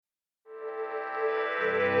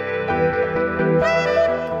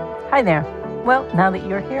Hi there. Well, now that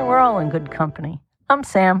you're here, we're all in good company. I'm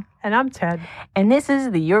Sam. And I'm Ted. And this is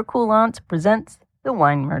the Your Cool Aunts presents The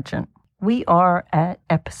Wine Merchant. We are at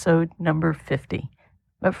episode number 50.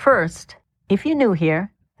 But first, if you're new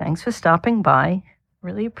here, thanks for stopping by.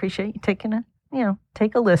 Really appreciate you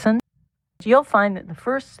take a listen. You'll find that the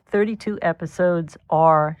first 32 episodes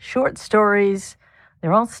are short stories.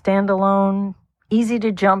 They're all standalone, easy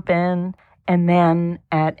to jump in. And then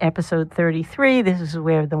at episode 33, this is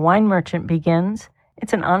where The Wine Merchant begins.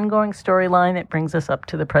 It's an ongoing storyline that brings us up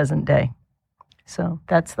to the present day. So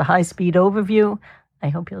that's the high-speed overview. I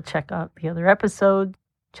hope you'll check out the other episodes.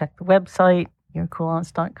 Check the website,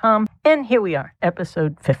 yourcoolaunts.com. And here we are,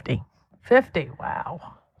 episode 50. 50,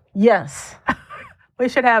 wow. Yes. We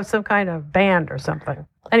should have some kind of band or something.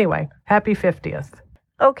 Anyway, happy 50th.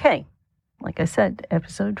 Okay. Like I said,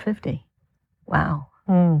 episode 50. Wow.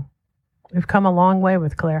 We've come a long way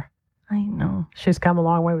with Claire. I know. She's come a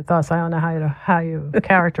long way with us. I don't know how you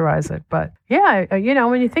characterize it. But yeah,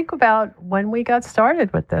 when you think about when we got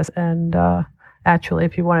started with this, and actually,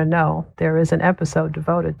 if you want to know, there is an episode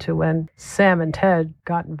devoted to when Sam and Ted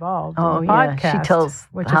got involved in the podcast. She tells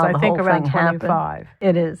which is, how I the think, whole around thing 25. Happened.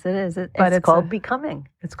 It is. But it's called Becoming.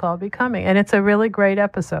 It's called Becoming. And it's a really great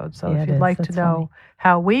episode. So if you'd like to know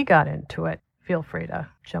how we got into it, feel free to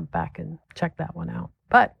jump back and check that one out.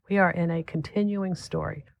 But we are in a continuing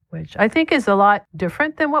story, which I think is a lot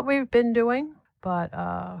different than what we've been doing. But,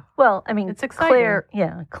 it's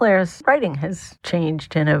exciting. Claire's writing has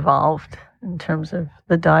changed and evolved in terms of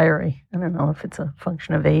the diary. I don't know if it's a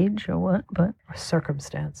function of age or what, but... Or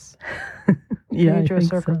circumstance. Age or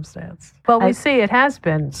circumstance. So. Well, we see it has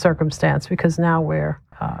been circumstance because now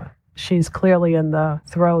she's clearly in the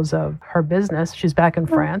throes of her business. She's back in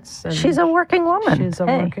France. And she's a working woman. She's a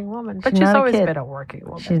working woman. But she's always been a working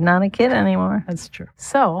woman. She's not a kid anymore. That's true.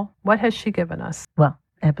 So, what has she given us? Well,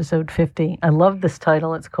 episode 50. I love this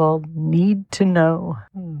title. It's called Need to Know.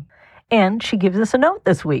 And she gives us a note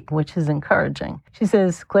this week, which is encouraging.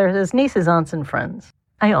 Claire says, nieces, aunts, and friends.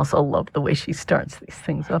 I also love the way she starts these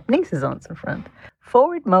things up. Nieces, aunts, and friends.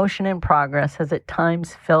 Forward motion and progress has at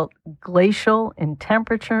times felt glacial in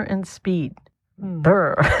temperature and speed.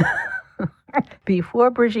 Brr. Before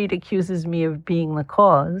Brigitte accuses me of being the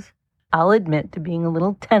cause, I'll admit to being a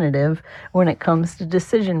little tentative when it comes to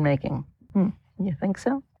decision making. You think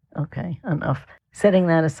so? Okay, enough. Setting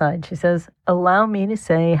that aside, she says, allow me to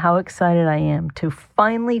say how excited I am to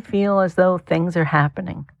finally feel as though things are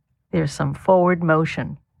happening. There's some forward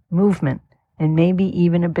motion, movement, and maybe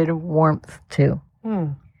even a bit of warmth, too.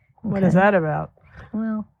 What is that about?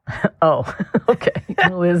 Well, okay.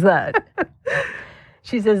 Who is that?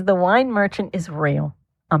 She says, the Wine Merchant is real.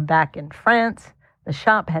 I'm back in France. The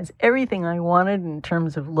shop has everything I wanted in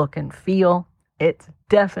terms of look and feel. It's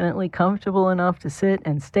definitely comfortable enough to sit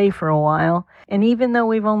and stay for a while. And even though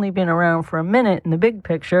we've only been around for a minute in the big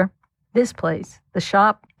picture, this place, the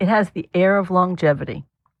shop, it has the air of longevity.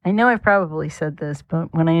 I know I've probably said this,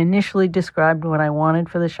 but when I initially described what I wanted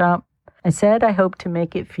for the shop, I said I hope to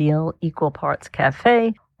make it feel equal parts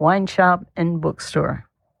cafe, wine shop, and bookstore.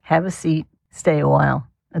 Have a seat, stay a while.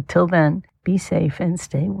 Until then, be safe and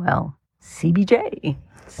stay well. CBJ.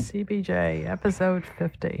 CBJ, episode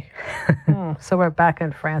 50. So we're back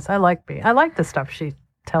in France. I like the stuff she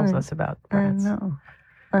tells us about France.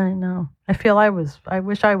 I know. I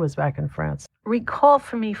wish I was back in France. Recall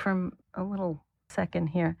for me from a little second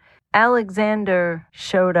here. Alexander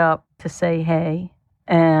showed up to say hey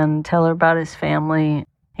and tell her about his family.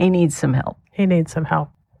 He needs some help.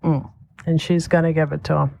 And she's going to give it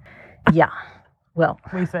to him. Yeah. Well,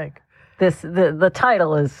 we think. The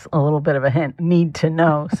title is a little bit of a hint. Need to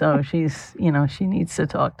know. So she needs to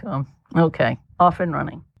talk to him. Okay. Off and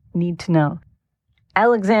running. Need to know.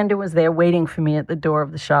 Alexander was there waiting for me at the door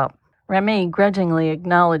of the shop. Remy grudgingly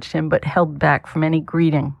acknowledged him but held back from any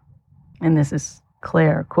greeting. And this is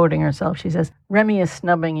Claire quoting herself. She says, Remy is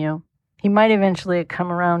snubbing you. He might eventually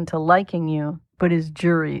come around to liking you, but his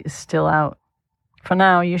jury is still out. For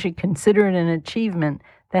now, you should consider it an achievement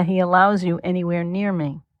that he allows you anywhere near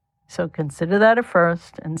me. So consider that a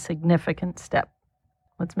first and significant step.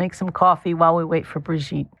 Let's make some coffee while we wait for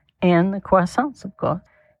Brigitte. And the croissants, of course.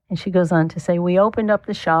 And she goes on to say, we opened up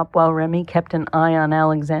the shop while Remy kept an eye on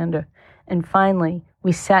Alexander. And finally,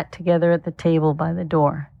 we sat together at the table by the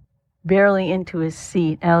door. Barely into his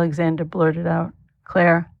seat, Alexander blurted out,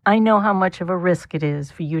 Claire, I know how much of a risk it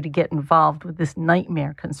is for you to get involved with this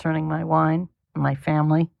nightmare concerning my wine and my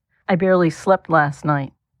family. I barely slept last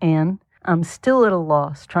night, and I'm still at a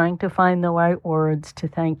loss trying to find the right words to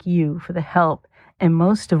thank you for the help and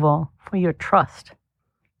most of all, for your trust.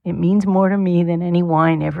 It means more to me than any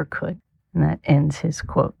wine ever could. And that ends his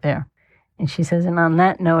quote there. And she says, and on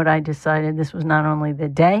that note, I decided this was not only the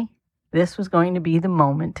day, this was going to be the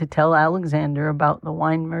moment to tell Alexander about the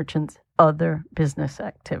wine merchant's other business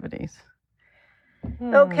activities.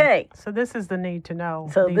 Okay. So this is the need to know.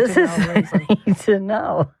 So this is the need to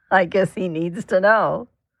know. I guess he needs to know.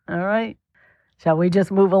 All right. Shall we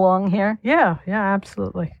just move along here? Yeah,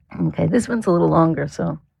 absolutely. Okay, this one's a little longer,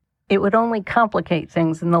 so it would only complicate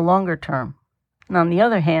things in the longer term. And on the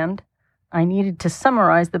other hand, I needed to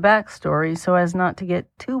summarize the backstory so as not to get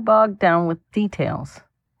too bogged down with details.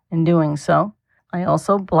 In doing so, I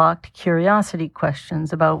also blocked curiosity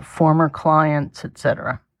questions about former clients,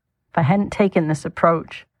 etc. If I hadn't taken this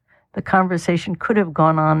approach, the conversation could have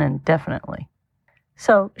gone on indefinitely.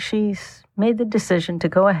 So she's made the decision to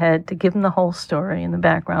go ahead to give him the whole story in the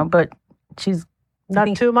background, but she's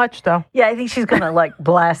not too much, though. Yeah, I think she's going to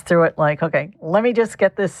blast through it okay, let me just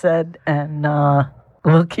get this said and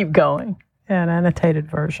we'll keep going. Yeah, an annotated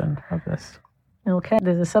version of this. Okay,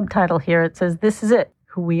 there's a subtitle here. It says, "This is it,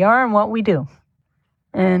 who we are and what we do."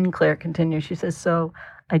 And Claire continues. She says, so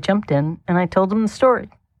I jumped in and I told him the story.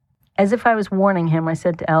 As if I was warning him, I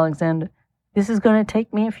said to Alexander, this is going to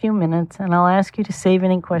take me a few minutes and I'll ask you to save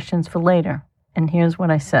any questions for later. And here's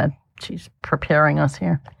what I said. She's preparing us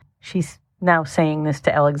here. She's now saying this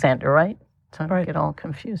to Alexander, right? So I don't get all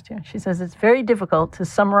confused here. She says, it's very difficult to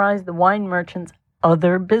summarize the wine merchant's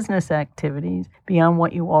other business activities beyond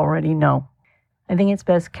what you already know. I think it's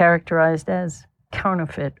best characterized as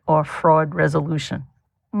counterfeit or fraud resolution.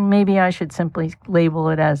 Maybe I should simply label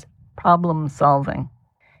it as problem solving.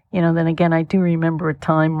 Then again, I do remember a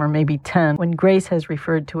time, or maybe 10, when Grace has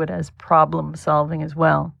referred to it as problem solving as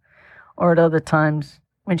well. Or at other times,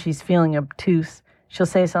 when she's feeling obtuse, she'll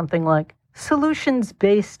say something like,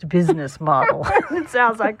 solutions-based business model. It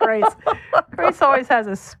sounds like Grace. Grace always has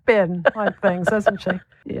a spin on things, doesn't she?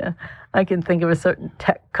 Yeah. I can think of a certain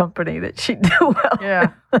tech company that she'd do well.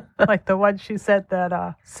 Yeah. Like the one she said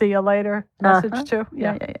that see you later message to.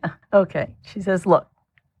 Yeah. Okay. She says, look,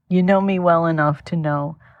 you know me well enough to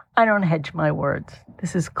know I don't hedge my words.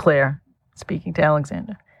 This is Claire speaking to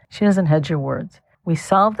Alexander. She doesn't hedge her words. We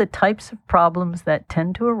solve the types of problems that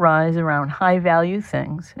tend to arise around high-value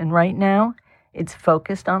things, and right now, it's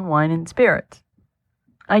focused on wine and spirits.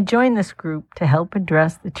 I joined this group to help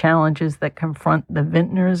address the challenges that confront the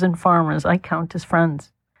vintners and farmers I count as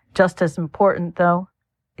friends. Just as important, though,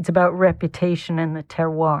 it's about reputation in the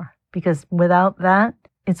terroir, because without that,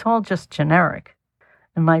 it's all just generic.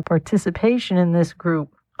 And my participation in this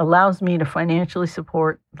group allows me to financially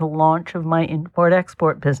support the launch of my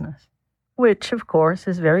import-export business, which, of course,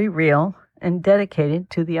 is very real and dedicated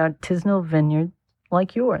to the artisanal vineyard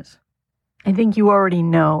like yours. I think you already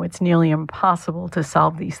know it's nearly impossible to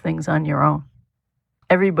solve these things on your own.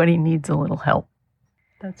 Everybody needs a little help.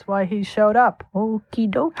 That's why he showed up. Okie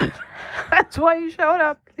dokie. That's why he showed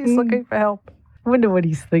up. He's looking for help. I wonder what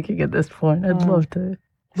he's thinking at this point. I'd love to.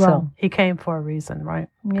 Well, he came for a reason, right?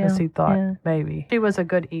 Because he thought maybe. She was a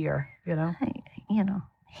good ear,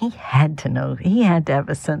 He had to know. He had to have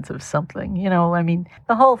a sense of something.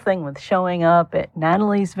 The whole thing with showing up at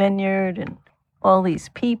Natalie's vineyard and all these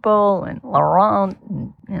people and Laurent.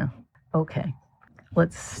 Okay.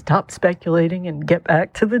 Let's stop speculating and get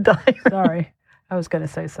back to the diary. Sorry. I was going to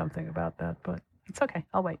say something about that, but it's okay.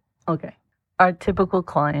 I'll wait. Okay. Our typical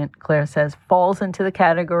client, Claire says, falls into the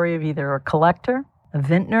category of either a collector, a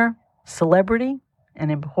vintner, celebrity, an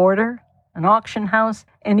importer, an auction house,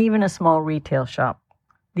 and even a small retail shop.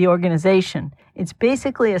 The organization, it's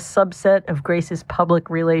basically a subset of Grace's public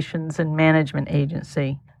relations and management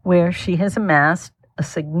agency, where she has amassed a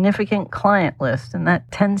significant client list, and that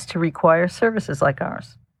tends to require services like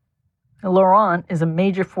ours. Laurent is a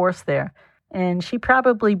major force there, and she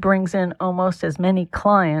probably brings in almost as many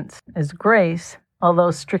clients as Grace,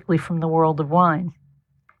 although strictly from the world of wine.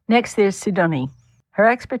 Next, there's Sidonie. Her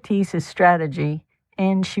expertise is strategy,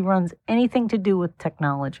 and she runs anything to do with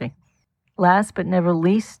technology. Last but never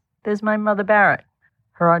least, there's my mother Barrett.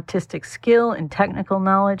 Her artistic skill and technical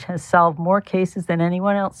knowledge has solved more cases than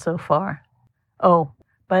anyone else so far. Oh,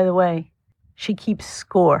 by the way, she keeps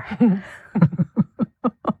score.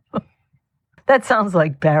 That sounds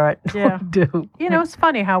like Barrett would do. It's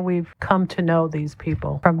funny how we've come to know these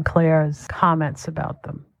people from Claire's comments about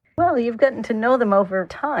them. Well, you've gotten to know them over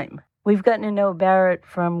time. We've gotten to know Barrett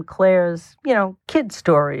from Claire's, kid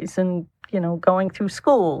stories and, going through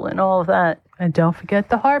school and all of that. And don't forget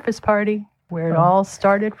the harvest party, where it all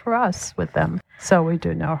started for us with them. So we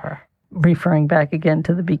do know her. Referring back again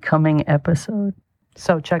to the Becoming episode.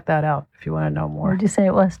 So check that out if you want to know more. What did you say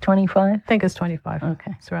it was, 25? I think it's 25.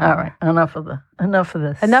 Okay. All right. Enough of this. Enough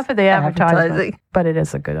of the advertising. But it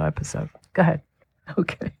is a good episode. Go ahead.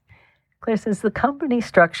 Okay. Claire says, the company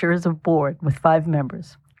structure is a board with 5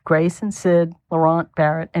 members, Grace and Sid, Laurent,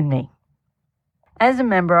 Barrett, and me. As a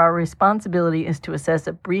member, our responsibility is to assess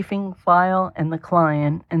a briefing file and the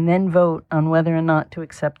client, and then vote on whether or not to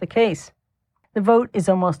accept the case. The vote is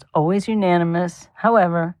almost always unanimous.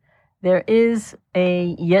 However, there is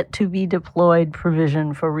a yet-to-be-deployed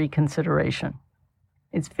provision for reconsideration.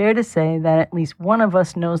 It's fair to say that at least one of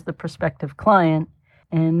us knows the prospective client,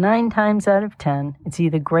 and 9 times out of 10, it's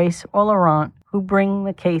either Grace or Laurent who bring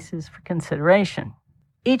the cases for consideration.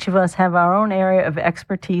 Each of us have our own area of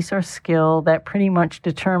expertise or skill that pretty much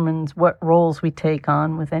determines what roles we take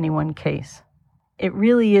on with any one case. It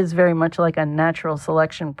really is very much like a natural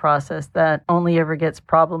selection process that only ever gets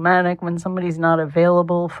problematic when somebody's not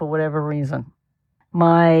available for whatever reason.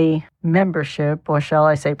 My membership, or shall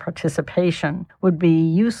I say participation, would be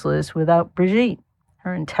useless without Brigitte.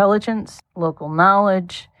 Her intelligence, local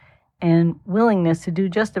knowledge, and willingness to do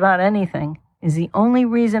just about anything is the only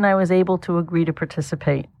reason I was able to agree to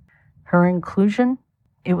participate. Her inclusion,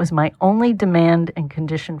 it was my only demand and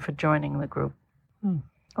condition for joining the group.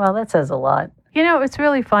 Well, that says a lot. You know, it's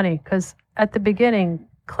really funny because at the beginning,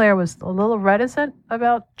 Claire was a little reticent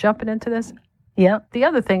about jumping into this. Yeah. The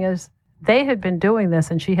other thing is they had been doing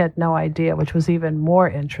this and she had no idea, which was even more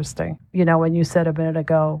interesting. You know, when you said a minute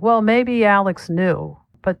ago, well, maybe Alex knew.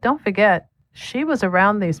 But don't forget, she was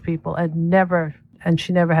around these people and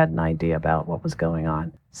she never had an idea about what was going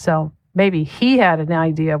on. So maybe he had an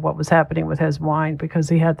idea of what was happening with his wine because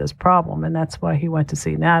he had this problem, and that's why he went to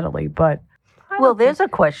see Natalie. But there's a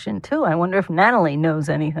question too. I wonder if Natalie knows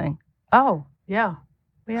anything. Oh, yeah.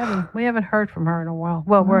 We haven't heard from her in a while.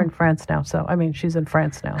 Well, we're in France now, so she's in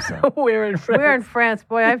France now. So We're in France.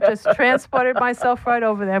 Boy, I've just transported myself right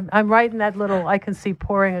over there. I'm right in that little. I can see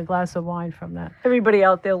pouring a glass of wine from that. Everybody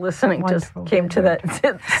out there listening just came to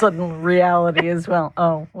that sudden reality as well.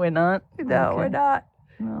 Oh, we're not? No, Okay. we're not.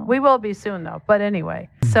 No. We will be soon, though. But anyway,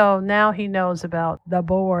 so now he knows about the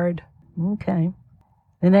board. Okay.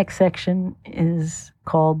 The next section is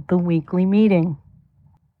called the weekly meeting.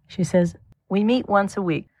 She says, we meet once a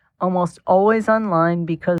week, almost always online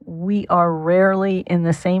because we are rarely in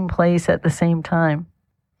the same place at the same time.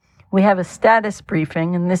 We have a status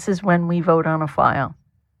briefing, and this is when we vote on a file.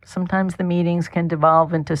 Sometimes the meetings can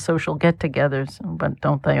devolve into social get-togethers, but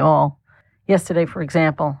don't they all? Yesterday, for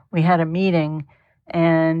example, we had a meeting,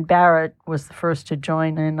 and Barrett was the first to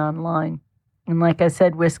join in online. And like I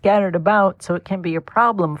said, we're scattered about, so it can be a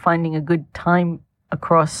problem finding a good time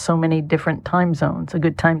across so many different time zones, a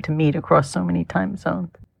good time to meet across so many time zones.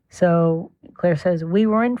 So Claire says, we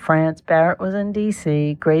were in France, Barrett was in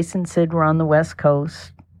D.C., Grace and Sid were on the West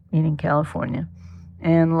Coast, meaning California,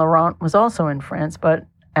 and Laurent was also in France, but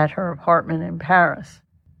at her apartment in Paris.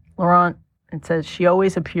 Laurent, it says, she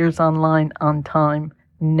always appears online on time,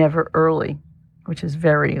 never early, which is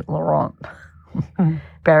very Laurent.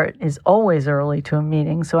 Barrett is always early to a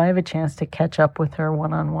meeting, so I have a chance to catch up with her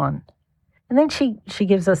one-on-one. And then she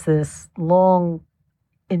gives us this long,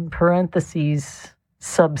 in parentheses,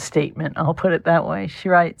 sub-statement. I'll put it that way. She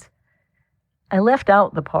writes, I left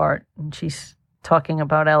out the part, and she's talking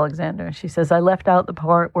about Alexander. She says, I left out the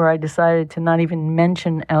part where I decided to not even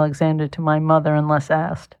mention Alexander to my mother unless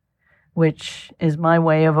asked, which is my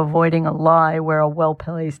way of avoiding a lie where a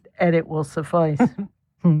well-placed edit will suffice.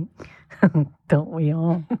 Don't we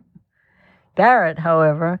all? Barrett,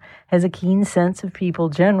 however, has a keen sense of people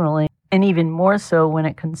generally, and even more so when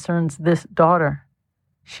it concerns this daughter.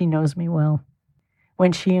 She knows me well.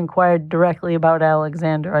 When she inquired directly about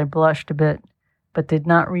Alexander, I blushed a bit, but did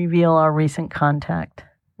not reveal our recent contact.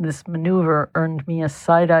 This maneuver earned me a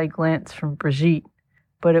side-eye glance from Brigitte,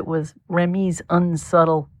 but it was Remy's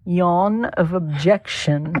unsubtle yawn of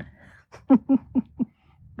objection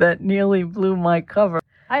that nearly blew my cover.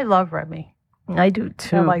 I love Remy. I do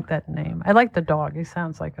too. I like that name. I like the dog. He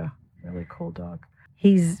sounds like a really cool dog.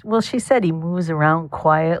 She said he moves around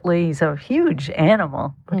quietly. He's a huge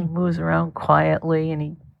animal, but he moves around quietly and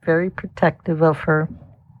he's very protective of her.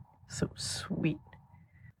 So sweet.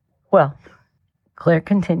 Well, Claire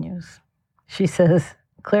continues.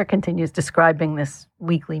 Claire continues describing this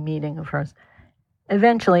weekly meeting of hers.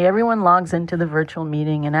 Eventually, everyone logs into the virtual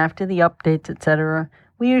meeting, and after the updates, etc.,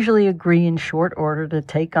 we usually agree in short order to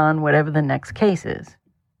take on whatever the next case is.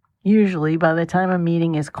 Usually, by the time a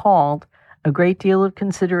meeting is called, a great deal of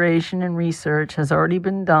consideration and research has already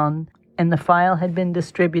been done, and the file had been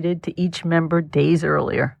distributed to each member days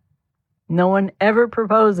earlier. No one ever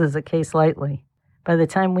proposes a case lightly. By the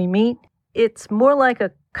time we meet, it's more like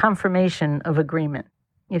a confirmation of agreement.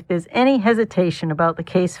 If there's any hesitation about the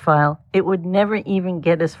case file, it would never even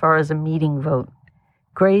get as far as a meeting vote.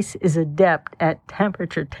 Grace is adept at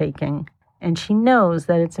temperature taking, and she knows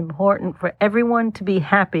that it's important for everyone to be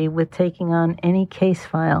happy with taking on any case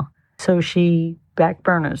file, so she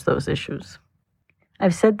backburners those issues.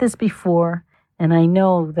 I've said this before, and I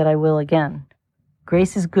know that I will again.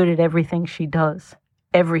 Grace is good at everything she does.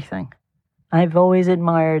 Everything. I've always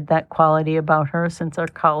admired that quality about her since our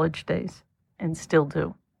college days, and still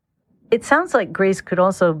do. It sounds like Grace could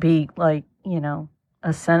also be like,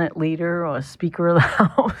 a Senate leader or a Speaker of the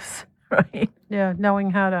House, right? Yeah, knowing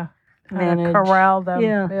how to manage, corral them.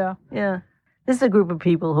 Yeah. This is a group of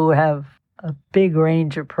people who have a big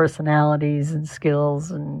range of personalities and skills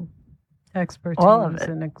and expertise all of it.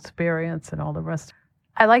 And experience and all the rest.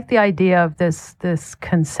 I like the idea of this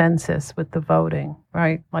consensus with the voting,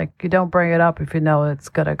 right? Like you don't bring it up if you know it's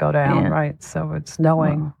going to go down, right? So it's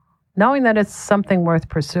knowing that it's something worth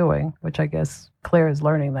pursuing, which I guess Claire is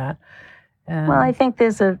learning that. Well, I think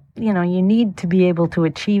there's you need to be able to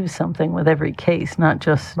achieve something with every case, not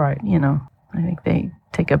just, right. I think they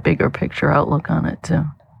take a bigger picture outlook on it too.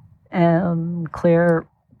 Claire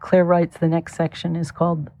writes the next section is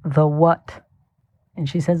called The What. And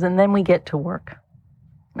she says, and then we get to work.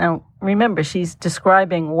 Now, remember, she's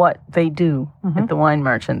describing what they do at the wine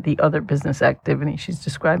merchant, the other business activity. She's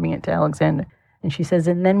describing it to Alexander. And she says,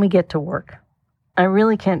 and then we get to work. I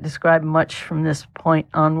really can't describe much from this point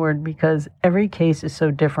onward because every case is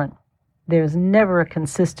so different. There's never a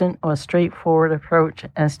consistent or straightforward approach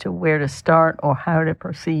as to where to start or how to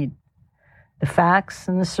proceed. The facts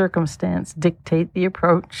and the circumstance dictate the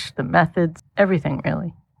approach, the methods, everything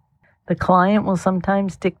really. The client will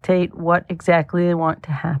sometimes dictate what exactly they want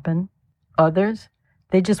to happen. Others,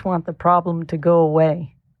 they just want the problem to go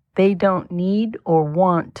away. They don't need or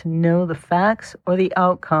want to know the facts or the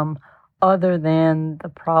outcome other than the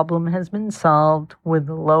problem has been solved with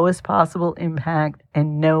the lowest possible impact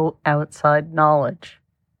and no outside knowledge.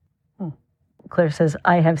 Claire says,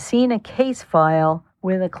 I have seen a case file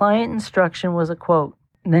where the client instruction was a quote.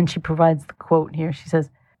 And then she provides the quote here. She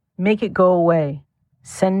says, make it go away.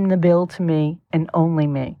 Send the bill to me and only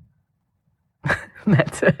me.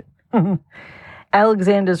 That's it.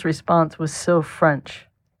 Alexander's response was so French.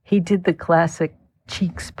 He did the classic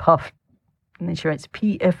cheeks puffed. And then she writes,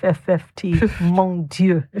 P-F-F-F-T, mon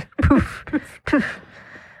Dieu. Poof, poof.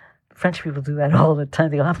 French people do that all the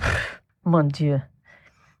time. They go, mon Dieu.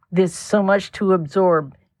 There's so much to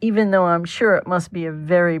absorb, even though I'm sure it must be a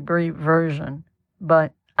very brief version.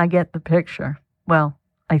 But I get the picture. Well,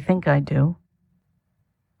 I think I do.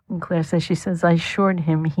 And Claire says, she says, I assured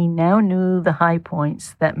him he now knew the high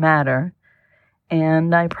points that matter,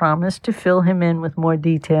 and I promised to fill him in with more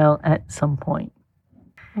detail at some point.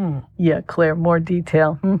 Yeah, Claire, more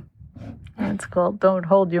detail. It's called Don't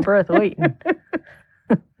Hold Your Breath Waiting.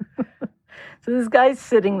 So this guy's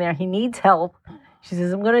sitting there. He needs help. She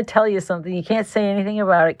says, I'm going to tell you something. You can't say anything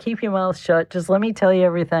about it. Keep your mouth shut. Just let me tell you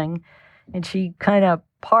everything. And she kind of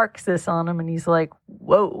parks this on him, and he's like,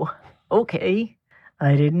 whoa, okay.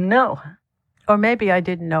 I didn't know. Or maybe I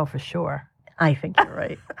didn't know for sure. I think you're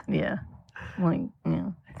right. Yeah.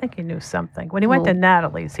 I think he knew something. When he went to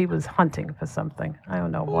Natalie's, he was hunting for something. I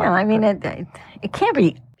don't know what. Yeah, I mean, it can't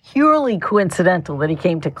be purely coincidental that he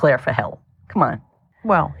came to Claire for help. Come on.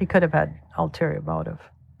 Well, he could have had ulterior motive.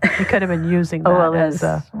 He could have been using that as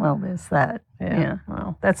a... Well, there's that. Yeah.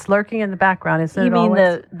 Well, that's lurking in the background, isn't it? You mean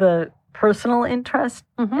always? the personal interest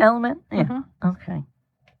element? Yeah. Okay.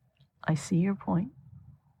 I see your point.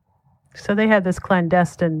 So they had this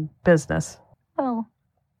clandestine business.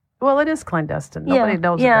 Well, it is clandestine. Nobody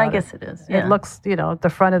knows about it. Yeah, I guess it is. Yeah. It looks, at the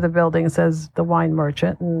front of the building says the wine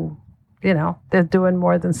merchant, and, they're doing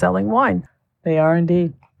more than selling wine. They are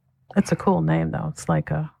indeed. It's a cool name, though. It's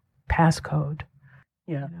like a passcode.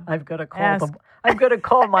 Yeah, I've got to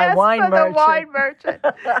call my wine merchant. Ask for the wine merchant.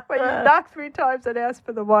 When you knock 3 times and ask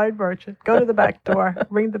for the wine merchant, go to the back door,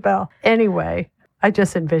 ring the bell. Anyway, I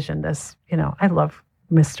just envisioned this. I love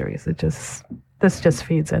mysteries. This just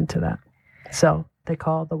feeds into that. So they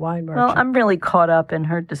call the wine merchant. Well, I'm really caught up in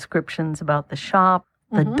her descriptions about the shop,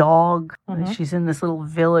 the dog. She's in this little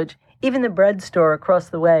village. Even the bread store across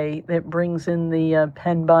the way that brings in the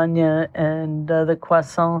pain bagne and the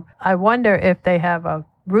croissant. I wonder if they have a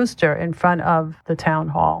rooster in front of the town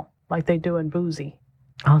hall, like they do in Boozy.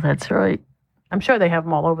 Oh, that's right. I'm sure they have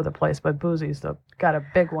them all over the place, but Boozy's got a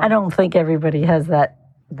big one. I don't think everybody has that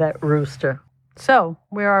rooster. So,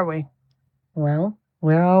 where are we? Well,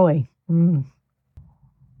 where are we?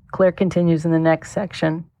 Claire continues in the next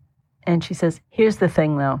section, and she says, here's the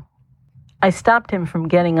thing, though. I stopped him from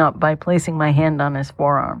getting up by placing my hand on his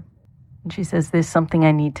forearm. And she says, there's something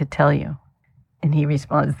I need to tell you. And he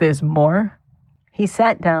responds, there's more? He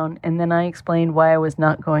sat down, and then I explained why I was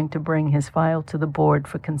not going to bring his file to the board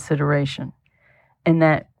for consideration, and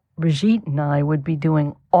that Brigitte and I would be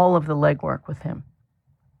doing all of the legwork with him.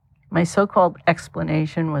 My so-called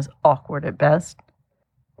explanation was awkward at best.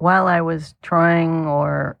 While I was trying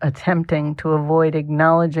or attempting to avoid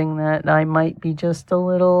acknowledging that I might be just a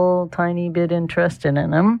little tiny bit interested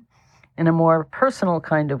in him in a more personal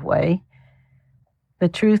kind of way, the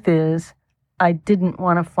truth is I didn't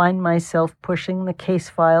want to find myself pushing the case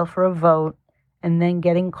file for a vote and then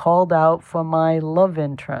getting called out for my love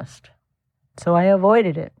interest. So I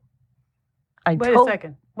avoided it. Wait a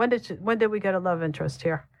second. When did we get a love interest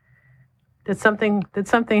here? Did something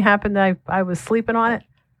happen that I was sleeping on it?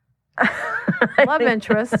 Love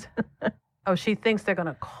interest. Oh, she thinks they're going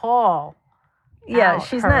to call. Yeah,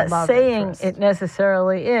 she's not saying interest. It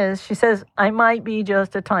necessarily is. She says, I might be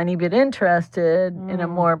just a tiny bit interested in a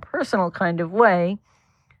more personal kind of way,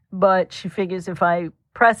 but she figures if I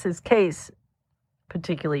press his case,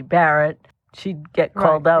 particularly Barrett, she'd get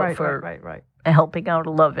called out for helping out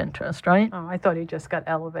a love interest, right? Oh, I thought he just got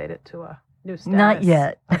elevated to a new status. Not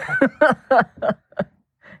yet. Okay.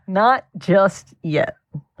 Not just yet.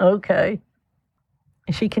 Okay.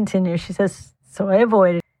 She continues. She says, so I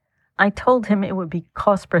avoided. I told him it would be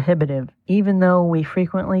cost prohibitive, even though we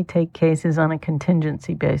frequently take cases on a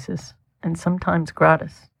contingency basis, and sometimes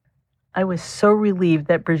gratis. I was so relieved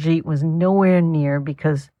that Brigitte was nowhere near,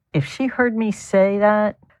 because if she heard me say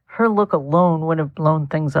that, her look alone would have blown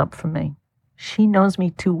things up for me. She knows me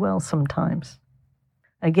too well sometimes.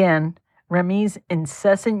 Again, Remy's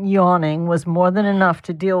incessant yawning was more than enough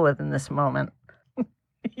to deal with in this moment.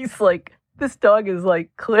 He's like, this dog is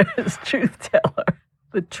like Claire's truth teller,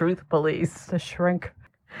 the truth police. The shrink.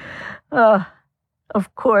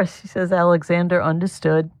 Of course, she says Alexander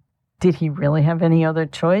understood. Did he really have any other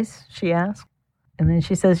choice? She asked. And then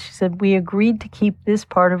she said, we agreed to keep this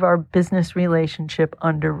part of our business relationship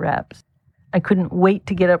under wraps. I couldn't wait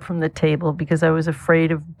to get up from the table because I was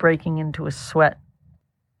afraid of breaking into a sweat.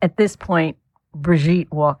 At this point,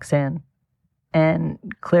 Brigitte walks in, and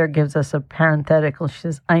Claire gives us a parenthetical. She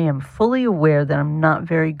says, I am fully aware that I'm not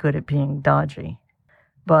very good at being dodgy.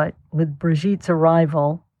 But with Brigitte's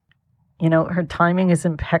arrival, her timing is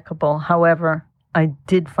impeccable. However, I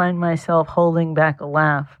did find myself holding back a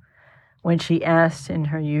laugh when she asked in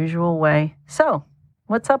her usual way, so,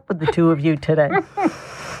 what's up with the two of you today?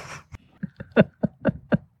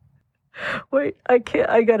 Wait,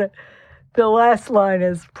 the last line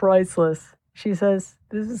is priceless. She says,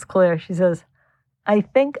 this is Claire, she says, I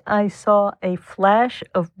think I saw a flash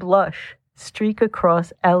of blush streak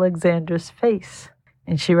across Alexander's face.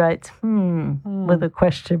 And she writes, with a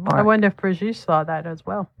question mark. I wonder if Brigitte saw that as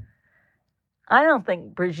well. I don't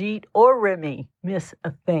think Brigitte or Remy miss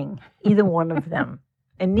a thing, either one of them.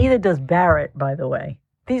 And neither does Barrett, by the way.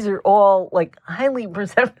 These are all, highly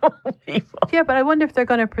perceptible people. Yeah, but I wonder if they're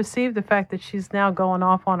going to perceive the fact that she's now going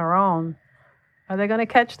off on her own. Are they going to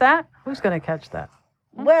catch that? Who's going to catch that?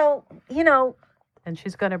 Well, And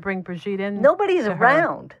she's going to bring Brigitte in. Nobody's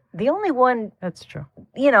around. The only one. That's true.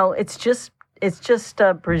 It's just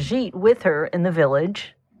Brigitte with her in the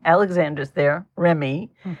village. Alexander's there.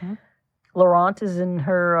 Remy. Mm-hmm. Laurent is in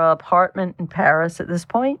her apartment in Paris at this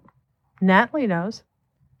point. Natalie knows.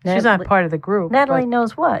 She's not part of the group. Natalie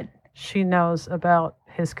knows what? She knows about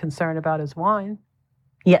his concern about his wine.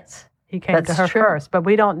 Yes. He came to her first, but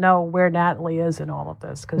we don't know where Natalie is in all of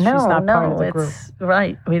this because she's not part of the group.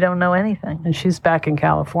 Right. We don't know anything. And she's back in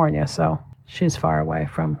California, so she's far away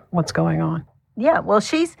from what's going on. Yeah, well,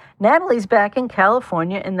 Natalie's back in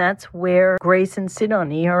California, and that's where Grace and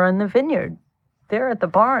Sidonie are in the vineyard. They're at the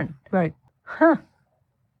barn. Right. Huh.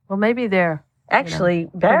 Well, maybe they're... Actually,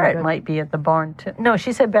 Barrett might be at the barn, too. No,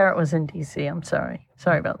 she said Barrett was in D.C. I'm sorry.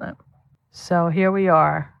 Sorry about that. So here we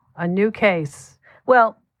are. A new case.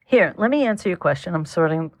 Well... Here, let me answer your question. I'm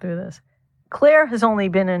sorting through this. Claire has only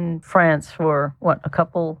been in France for, a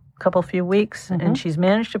couple few weeks, and she's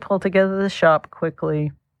managed to pull together the shop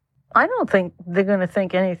quickly. I don't think they're going to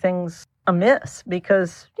think anything's amiss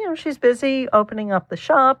because, she's busy opening up the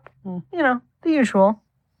shop, the usual.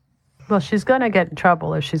 Well, she's going to get in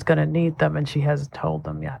trouble if she's going to need them and she hasn't told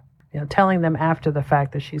them yet. Telling them after the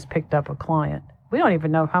fact that she's picked up a client. We don't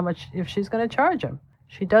even know how much, if she's going to charge him.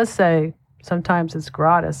 She does say... Sometimes it's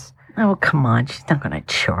gratis. Oh, come on. She's not going to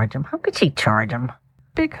charge him. How could she charge him?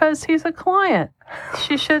 Because he's a client.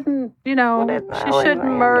 She shouldn't, she shouldn't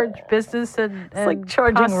merge business and it's like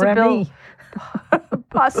charging Remy.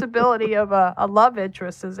 Possibility of a love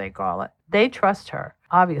interest, as they call it. They trust her,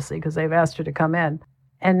 obviously, because they've asked her to come in.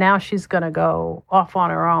 And now she's going to go off on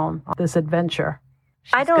her own on this adventure.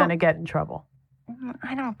 She's going to get in trouble.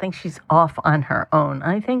 I don't think she's off on her own.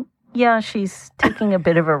 I think, yeah, she's taking a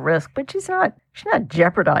bit of a risk, but she's not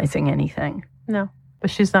jeopardizing anything. No, but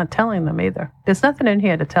she's not telling them either. There's nothing in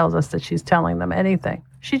here that tells us that she's telling them anything.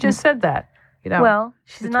 She just said that, Well,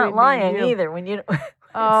 she's not lying either. When you,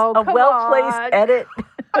 oh, a well-placed edit.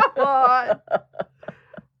 Come on.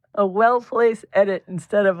 A well-placed edit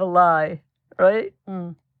instead of a lie, right?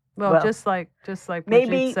 Well, just like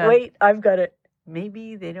maybe said. Wait, I've got it.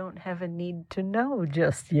 Maybe they don't have a need to know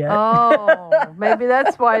just yet. Oh, maybe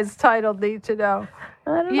that's why it's titled Need to Know.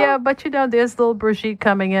 I don't know. Yeah, but there's little Brigitte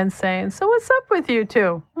coming in saying, so what's up with you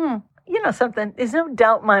two? You know something? There's no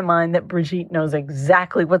doubt in my mind that Brigitte knows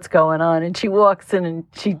exactly what's going on. And she walks in and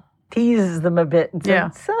she teases them a bit and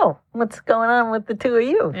says, so what's going on with the two of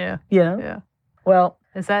you? Yeah. Yeah. Well.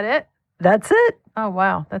 Is that it? That's it. Oh,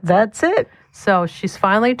 wow. That's it. So she's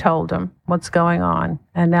finally told him what's going on,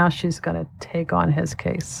 and now she's going to take on his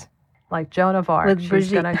case. Like Joan of Arc.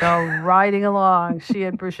 She's going to go riding along, she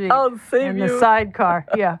and Brigitte, in the sidecar.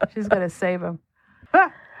 Yeah, she's going to save him.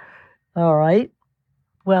 All right.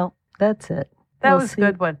 Well, that's it. That was a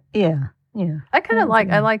good one. Yeah. I kind of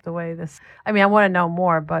I like the way this, I mean, I want to know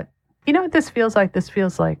more, but you know what this feels like? This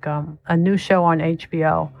feels like a new show on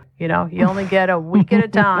HBO. You know, you only get a week at a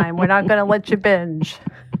time. We're not going to let you binge.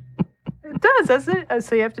 It does, doesn't it?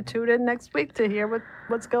 So you have to tune in next week to hear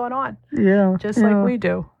what's going on. Yeah. Just like we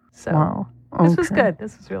do. So wow. Okay. This was good.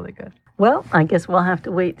 This was really good. Well, I guess we'll have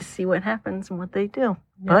to wait to see what happens and what they do.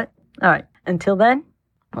 Yeah. But, all right. Until then,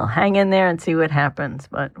 we'll hang in there and see what happens.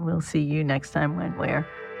 But we'll see you next time when we're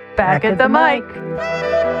back at the mic.